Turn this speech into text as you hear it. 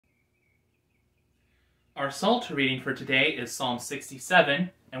Our Psalter reading for today is Psalm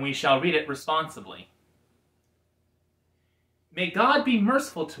 67, and we shall read it responsibly. May God be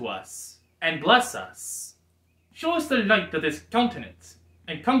merciful to us, and bless us. Show us the light of his countenance,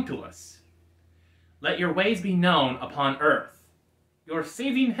 and come to us. Let your ways be known upon earth, your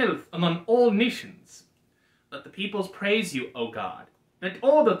saving health among all nations. Let the peoples praise you, O God. Let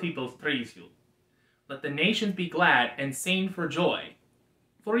all the peoples praise you. Let the nations be glad and sing for joy.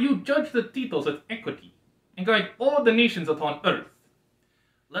 For you judge the peoples with equity, and guide all the nations upon earth.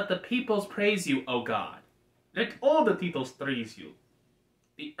 Let the peoples praise you, O God. Let all the peoples praise you.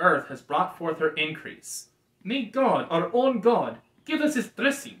 The earth has brought forth her increase. May God, our own God, give us his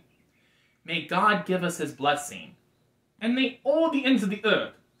blessing. May God give us his blessing. And may all the ends of the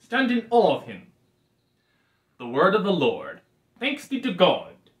earth stand in awe of him. The word of the Lord. Thanks be to God.